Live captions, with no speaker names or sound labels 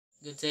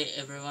Good day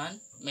everyone.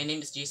 My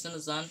name is Jason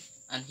Luzon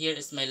and here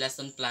is my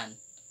lesson plan.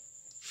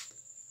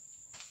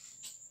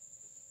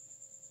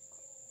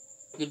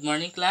 Good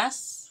morning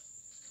class.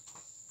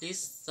 Please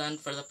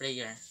stand for the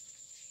prayer.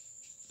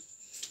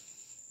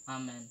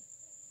 Amen.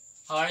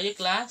 How are you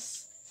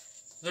class?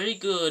 Very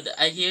good.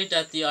 I hear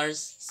that you are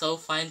so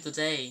fine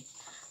today.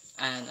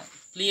 And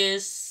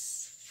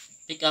please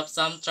pick up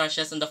some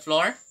trashes on the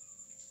floor.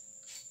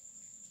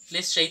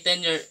 Please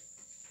straighten your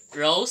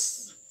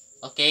rows.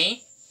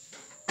 Okay?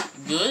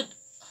 Good.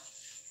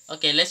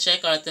 Okay, let's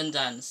check our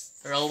attendance.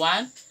 Row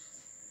 1,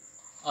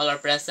 all are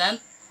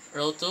present.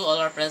 Row 2, all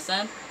are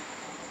present.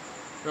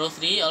 Row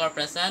 3, all are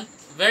present.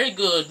 Very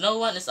good. No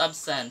one is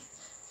absent.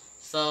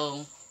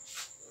 So,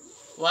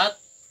 what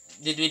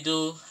did we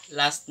do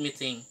last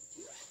meeting?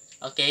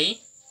 Okay.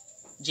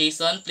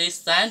 Jason, please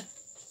stand.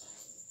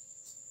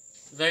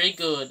 Very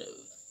good.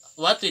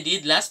 What we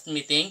did last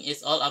meeting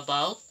is all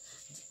about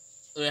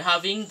we're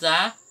having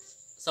the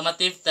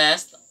summative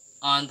test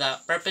on the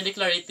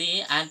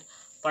perpendicularity and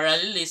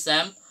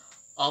parallelism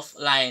of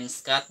lines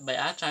cut by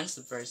a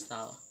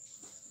transversal.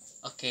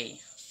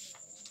 Okay.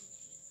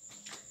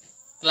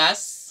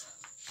 Class,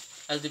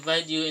 I'll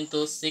divide you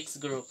into 6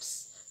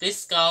 groups.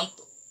 Please count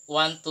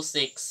 1 to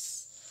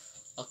 6.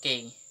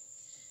 Okay.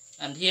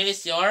 And here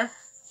is your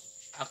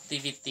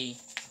activity.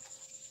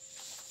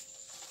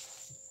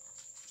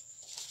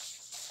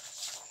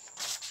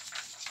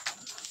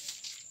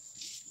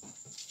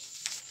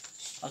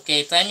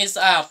 Okay, time is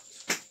up.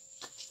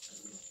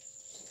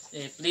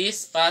 Okay,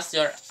 please pass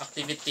your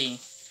activity.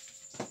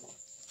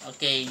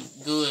 Okay,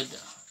 good.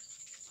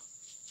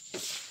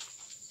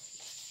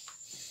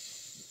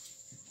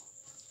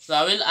 So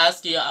I will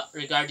ask you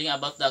regarding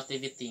about the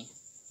activity.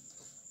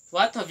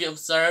 What have you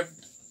observed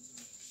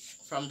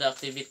from the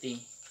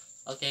activity?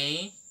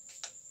 Okay.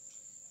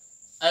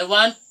 I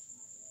want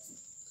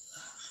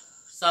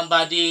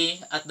somebody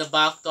at the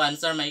back to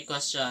answer my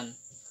question.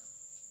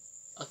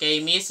 Okay,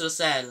 Miss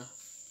Rosel.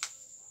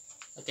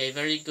 Okay,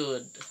 very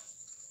good.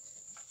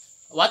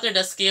 What are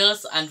the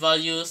skills and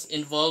values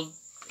involved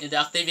in the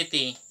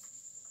activity?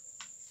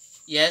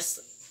 Yes,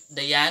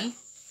 Diane,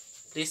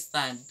 please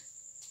stand.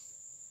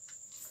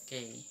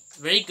 Okay,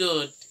 very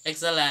good.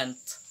 Excellent.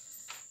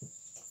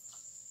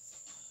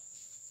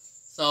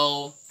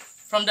 So,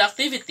 from the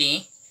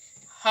activity,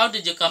 how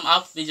did you come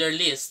up with your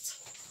list?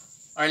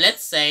 Or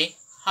let's say,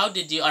 how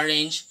did you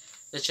arrange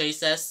the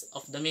choices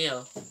of the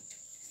meal?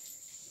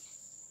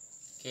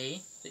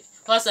 Okay,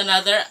 what's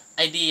another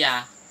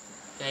idea?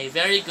 Okay,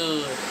 very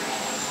good.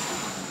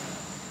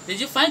 Did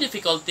you find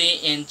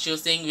difficulty in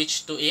choosing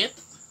which to eat?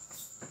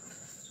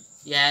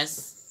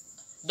 Yes.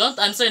 Don't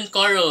answer in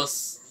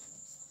chorus.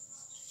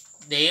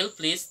 Dale,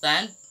 please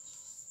stand.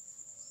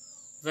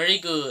 Very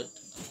good.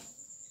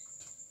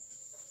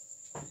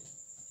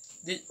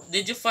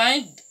 Did you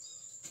find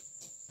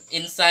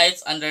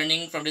insights and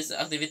learning from this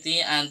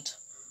activity, and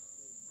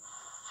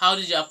how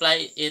did you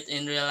apply it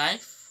in real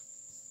life?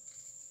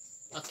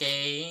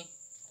 Okay.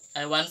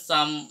 I want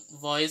some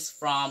voice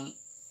from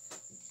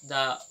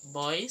the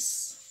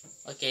boys.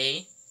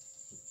 Okay.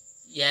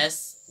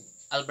 Yes.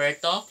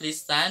 Alberto, please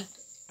stand.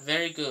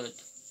 Very good.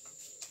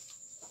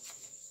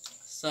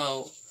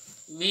 So,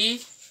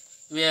 we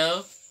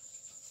will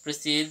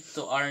proceed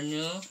to our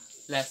new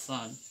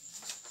lesson.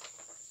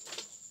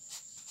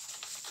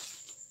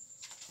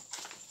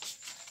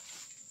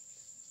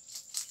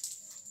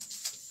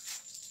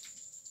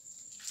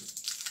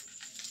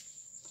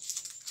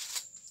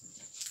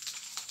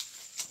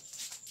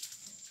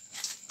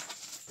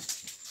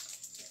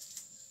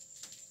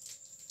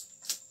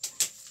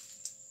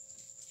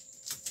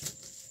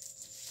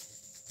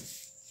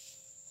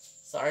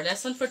 So our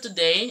lesson for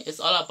today is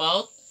all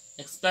about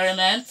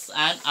experiments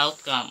and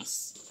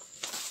outcomes.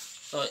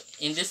 So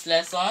in this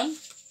lesson,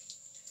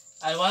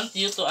 I want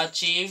you to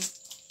achieve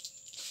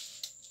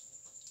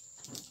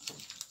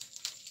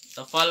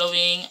the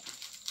following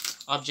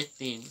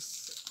objectives.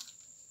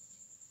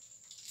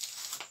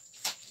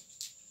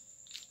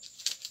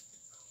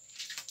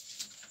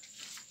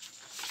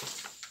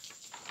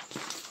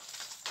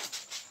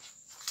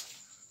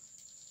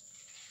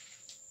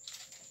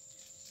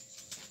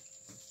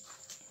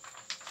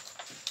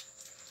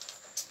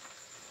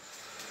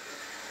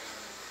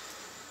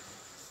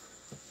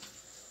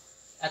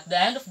 At the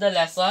end of the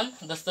lesson,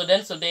 the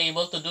students will be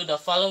able to do the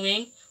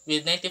following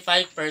with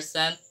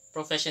 95%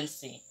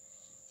 proficiency.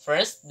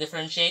 First,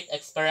 differentiate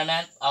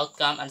experiment,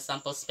 outcome, and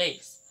sample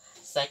space.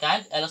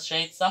 Second,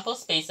 illustrate sample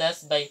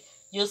spaces by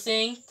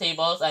using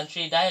tables and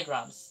tree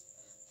diagrams.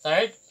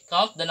 Third,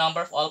 count the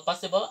number of all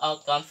possible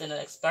outcomes in an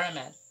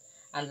experiment.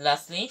 And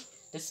lastly,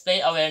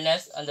 display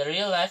awareness on the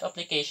real-life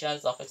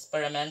applications of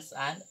experiments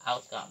and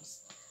outcomes.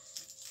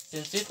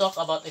 Since we talk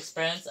about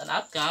experiments and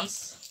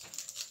outcomes,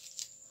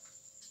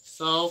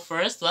 so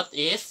first, what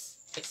is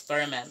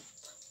experiment?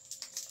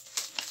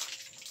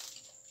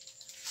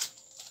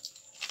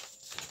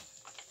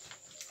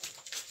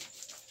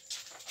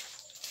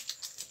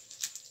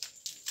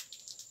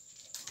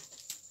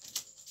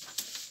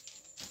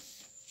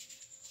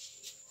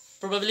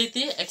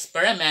 Probability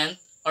experiment,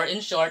 or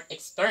in short,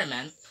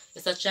 experiment,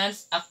 is a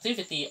chance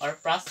activity or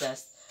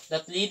process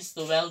that leads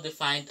to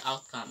well-defined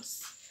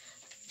outcomes.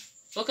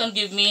 Who can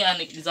give me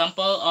an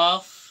example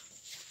of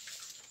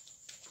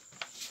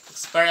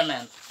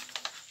experiment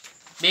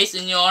based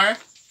on your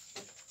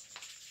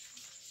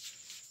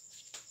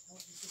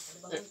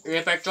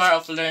repertoire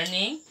of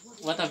learning?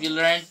 What have you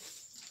learned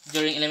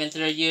during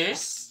elementary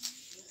years?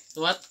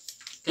 What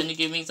can you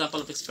give me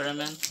example of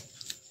experiment?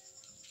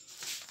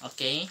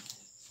 Okay.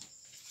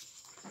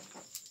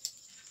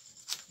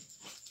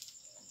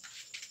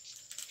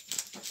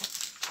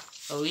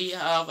 So we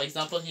have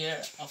example here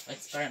of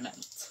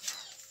experiment.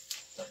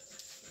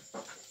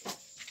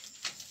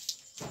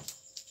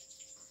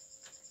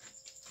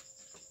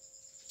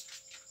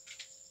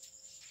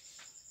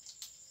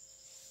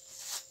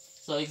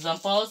 So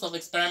examples of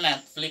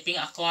experiment: flipping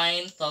a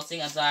coin,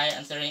 tossing a die,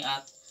 answering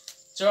a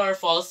true or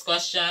false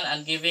question,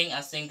 and giving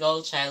a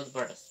single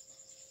childbirth.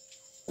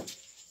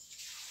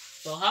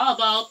 So how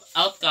about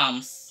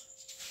outcomes?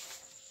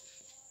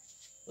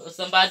 Will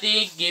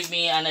somebody give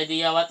me an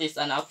idea what is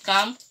an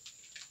outcome?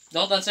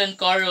 Don't answer in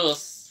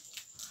chorus.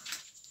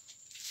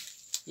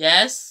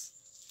 Yes?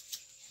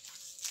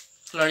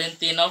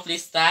 Florentino,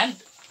 please stand.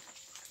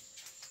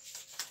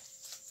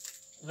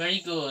 Very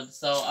good.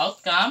 So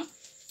outcome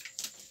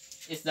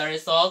is the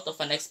result of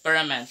an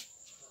experiment.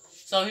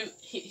 So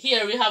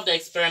here we have the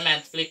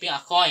experiment, flipping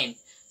a coin.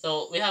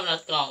 So we have an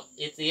outcome.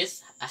 It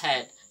is a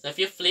head. So if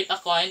you flip a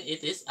coin,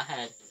 it is a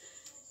head.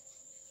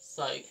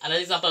 So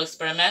another example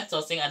experiment,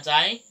 tossing a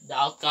die, the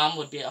outcome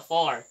would be a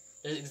 4.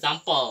 This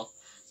example.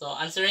 So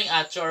answering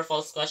a true or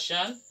false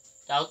question,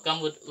 the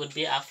outcome would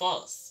be a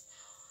false.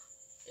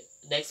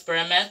 The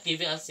experiment,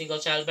 giving a single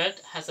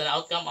childbirth, has an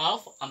outcome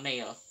of a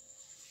male.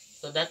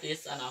 So that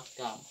is an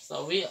outcome.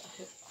 So we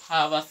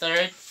have a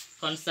third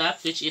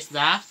concept, which is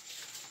the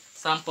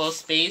sample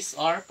space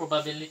or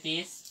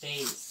probability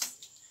space.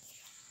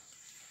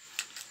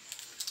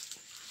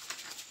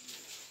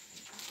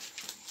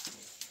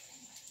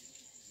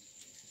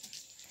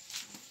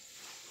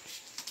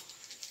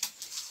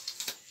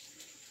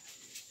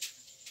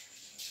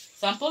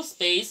 Sample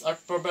space or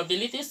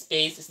probability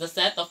space is the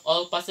set of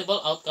all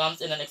possible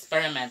outcomes in an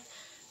experiment.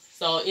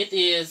 So it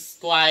is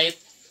quite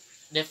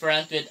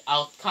different with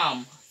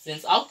outcome,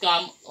 since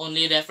outcome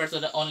only refers to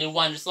the only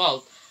one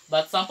result,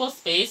 but sample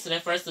space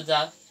refers to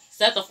the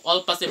set of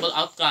all possible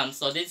outcomes.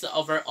 So this is the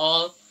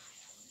overall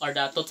or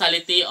the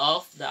totality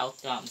of the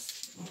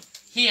outcomes.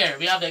 Here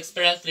we have the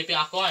experiment flipping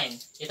a coin.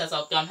 It has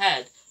outcome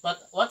head.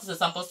 But what is the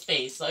sample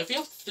space? So if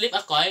you flip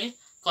a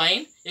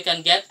coin, you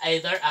can get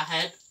either a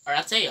head or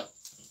a tail.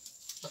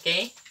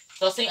 Okay?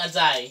 Tossing a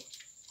die.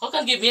 Who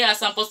can give me a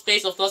sample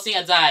space of tossing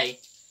a die?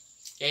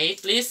 Okay,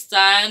 please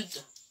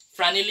stand.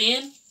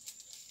 Franilyn.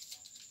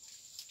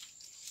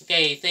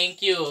 Okay,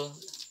 thank you.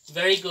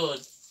 Very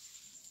good.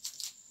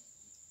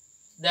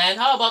 Then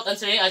how about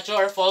answering a true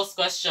or false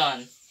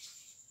question?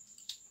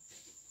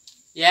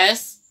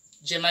 Yes,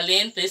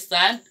 Gemaline, please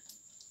stand.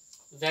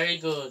 Very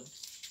good.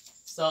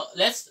 So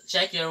let's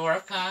check your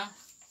work, huh?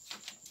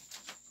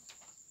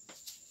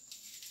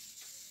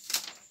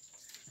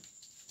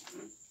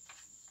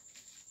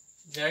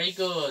 Very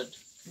good.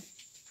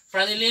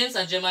 Franilyn's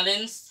and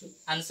Gemalin's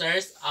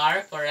answers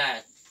are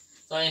correct.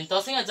 So in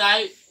tossing a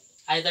die,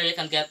 either you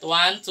can get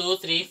 1, 2,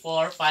 3,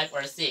 4, 5,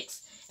 or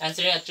 6.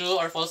 Answering a true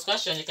or false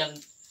question, you can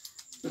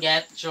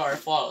get true or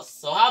false.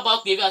 So how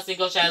about giving a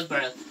single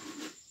childbirth?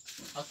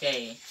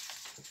 Okay.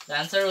 The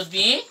answer would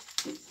be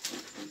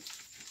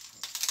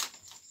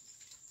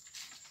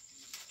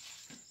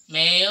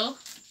male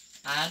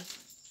and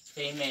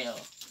female.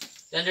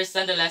 Do you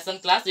understand the lesson,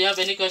 class? Do you have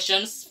any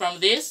questions from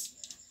this?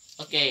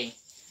 Okay.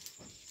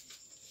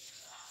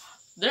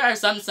 There are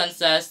some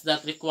instances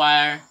that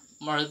require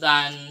more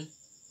than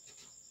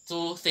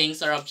 2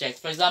 things or objects.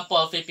 For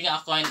example, flipping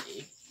a coin,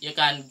 you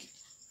can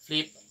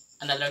flip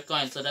another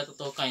coin, so that's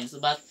 2 coins.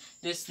 But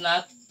this is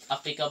not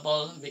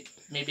applicable.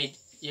 Maybe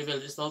you will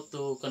result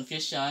to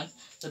confusion.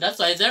 So that's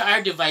why there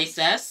are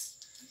devices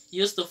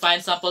used to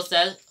find sample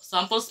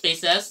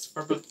spaces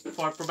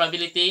for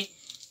probability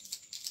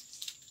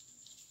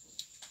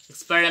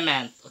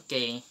experiment.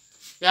 Okay.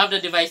 We have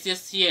the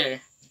devices here.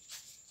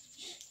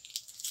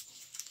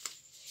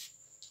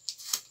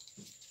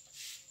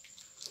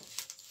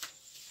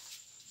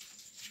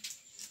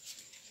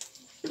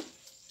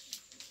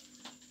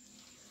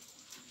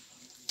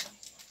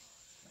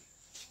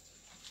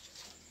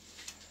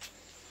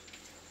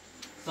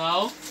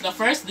 So, the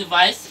first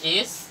device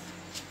is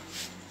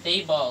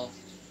table.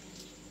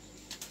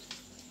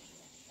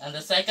 And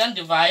the second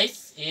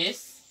device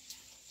is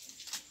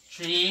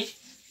tree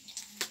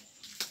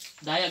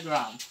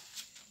diagram.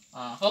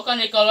 Who can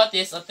recall what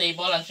is a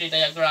table and tree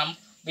diagram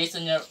based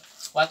on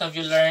what have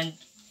you learned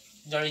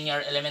during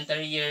your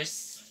elementary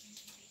years?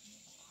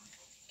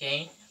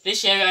 Okay, please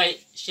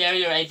share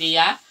your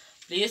idea.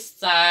 Please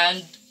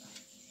stand.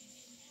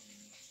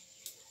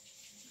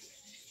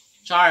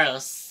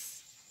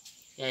 Charles.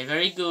 Okay,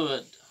 very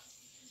good.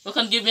 Who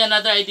can give me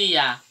another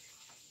idea?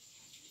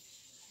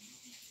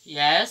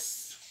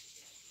 Yes.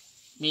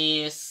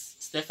 Miss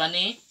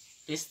Stephanie,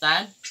 please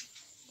stand.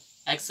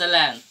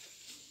 Excellent.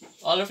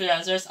 All of your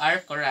answers are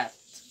correct.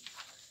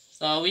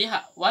 So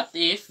what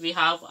if we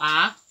have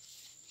a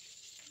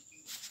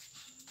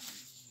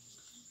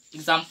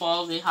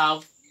example? We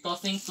have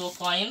tossing 2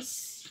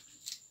 coins.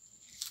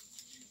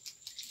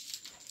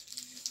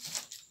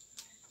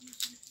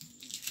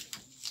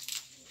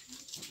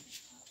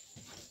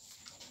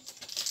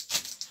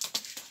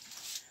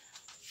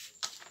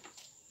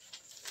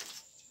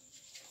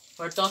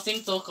 We're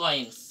tossing 2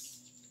 coins.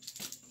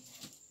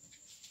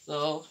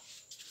 So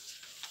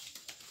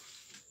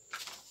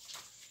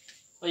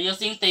we're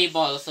using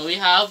table. So we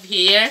have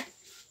here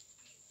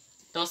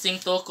tossing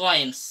 2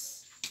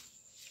 coins.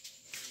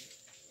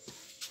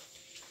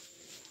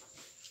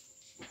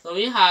 So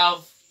we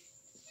have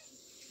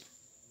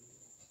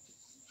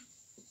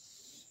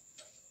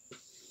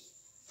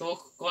two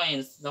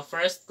coins. The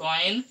first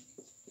coin,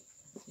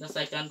 the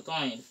second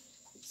coin.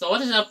 So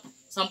what is the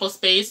sample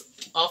space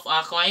of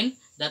a coin?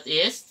 That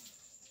is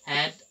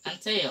head and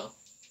tail.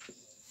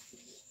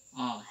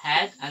 Oh,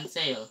 head and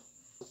tail.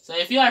 So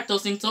if you are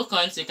tossing 2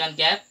 coins, you can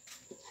get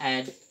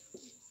head,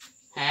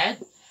 head,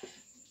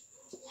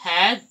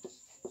 head,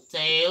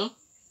 tail,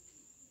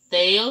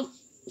 tail,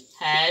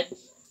 head,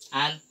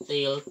 and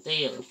tail,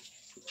 tail.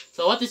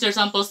 So what is your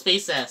sample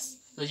spaces?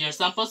 So your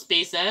sample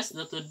spaces,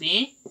 that would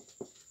be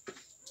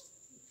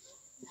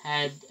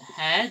head,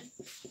 head,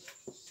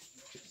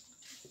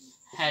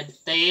 head,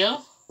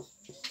 tail,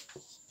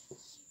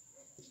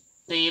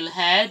 tail,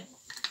 head,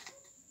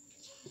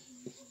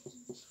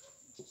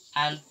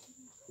 and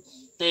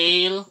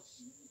tail,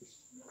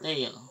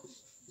 tail.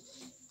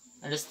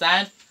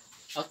 Understand?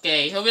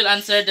 Okay, who will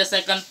answer the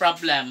second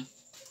problem?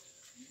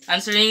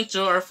 Answering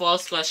true or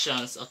false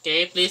questions.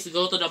 Okay, please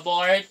go to the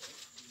board.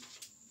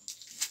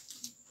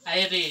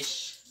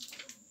 Irish.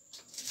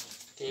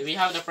 Okay, we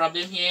have the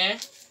problem here.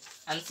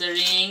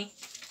 Answering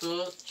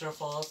 2 true or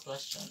false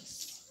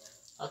questions.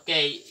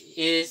 Okay,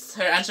 is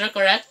her answer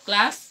correct,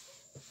 class?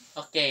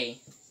 Okay.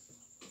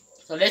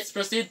 So let's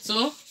proceed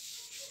to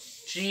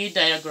tree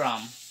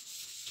diagram.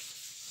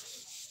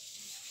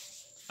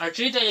 Our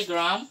tree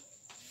diagram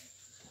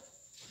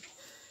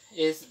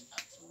is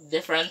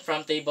different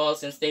from table,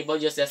 since table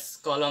uses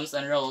columns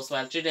and rows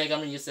while tree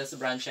diagram uses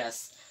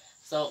branches.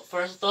 So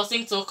for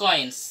tossing 2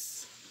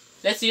 coins,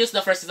 let's use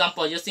the first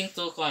example using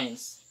 2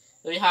 coins.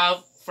 So we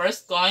have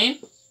first coin,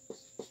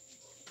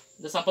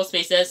 the sample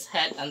spaces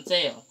head and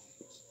tail.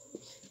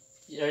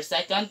 Your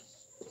second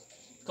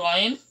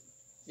coin,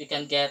 you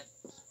can get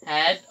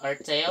head or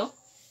tail.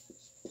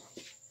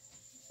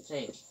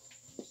 Tail.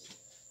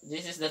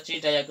 This is the tree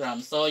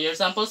diagram. So your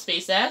sample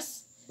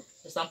spaces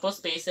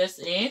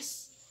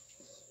is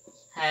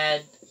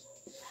head,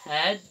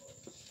 head,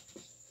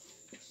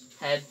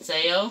 head,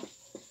 tail,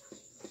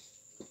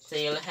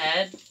 tail,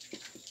 head,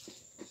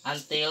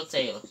 and tail,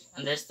 tail.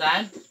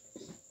 Understand?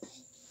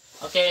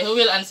 Okay, who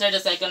will answer the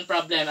second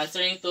problem?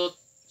 Answering 2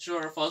 true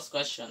or false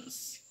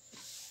questions.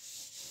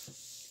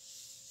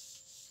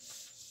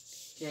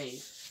 Okay.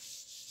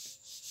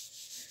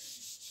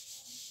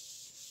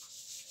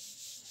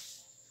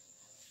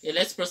 Okay,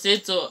 let's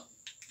proceed to,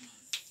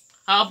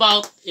 how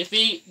about if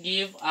we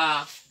give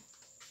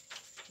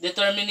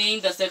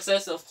determining the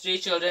sexes of 3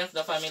 children of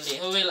the family?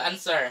 Who will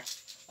answer?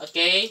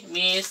 Okay,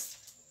 Miss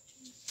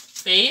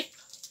Faith.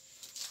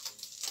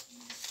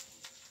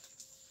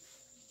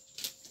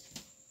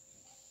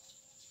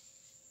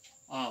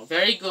 Oh,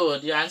 very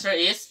good. Your answer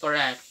is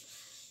correct.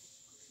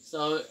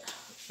 So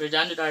we're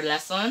done with our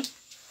lesson.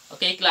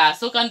 Okay,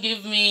 class, who can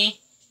give me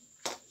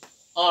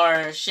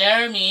or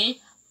share me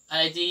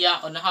an idea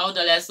on how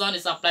the lesson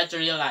is applied to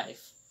real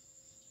life?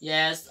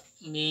 Yes,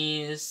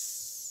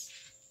 Miss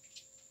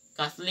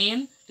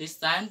Kathleen, please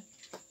stand.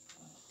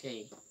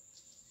 Okay.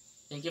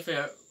 Thank you for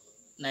your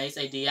nice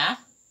idea.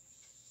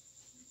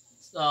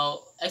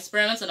 So,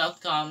 experiments and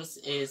outcomes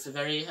is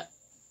very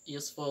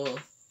useful.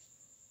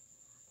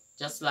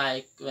 Just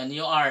like when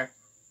you are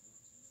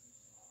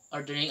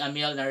ordering a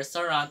meal in a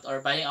restaurant or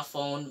buying a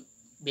phone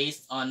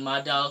based on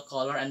model,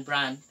 color, and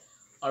brand,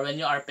 or when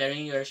you are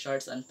pairing your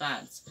shirts and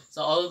pants.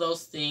 So all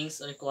those things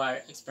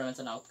require experiments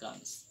and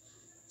outcomes.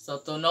 So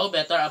to know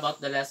better about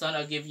the lesson,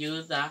 I'll give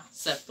you the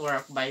set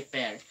work by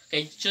pair.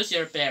 Okay, choose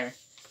your pair.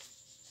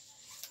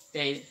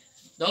 Okay,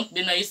 don't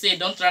be noisy,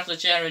 don't rock the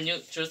chair when you're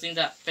choosing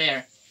the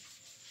pair.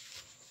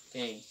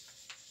 Okay.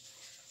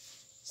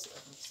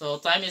 So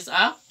time is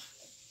up.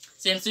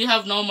 Since we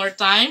have no more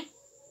time,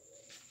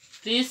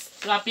 please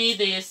copy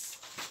this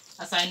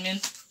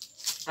assignment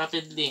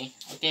rapidly,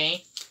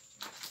 okay?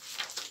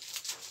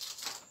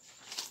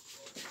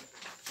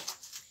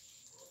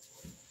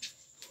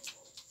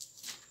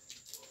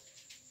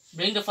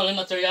 Bring the following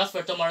materials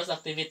for tomorrow's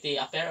activity: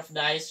 a pair of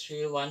dice,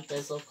 3 1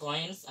 peso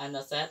coins, and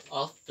a set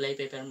of play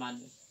paper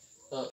money.